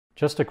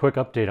Just a quick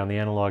update on the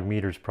analog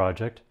meters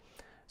project.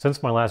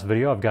 Since my last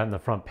video, I've gotten the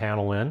front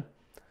panel in.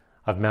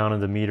 I've mounted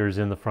the meters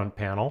in the front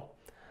panel.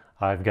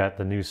 I've got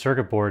the new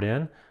circuit board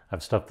in.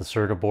 I've stuffed the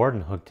circuit board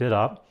and hooked it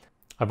up.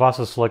 I've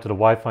also selected a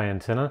Wi-Fi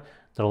antenna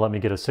that'll let me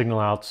get a signal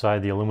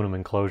outside the aluminum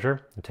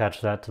enclosure,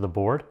 attach that to the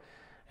board,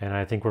 and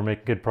I think we're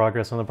making good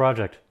progress on the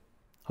project.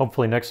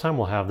 Hopefully next time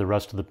we'll have the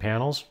rest of the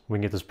panels. We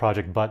can get this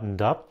project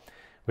buttoned up.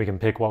 We can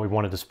pick what we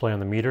want to display on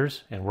the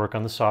meters and work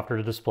on the software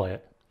to display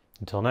it.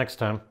 Until next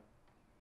time.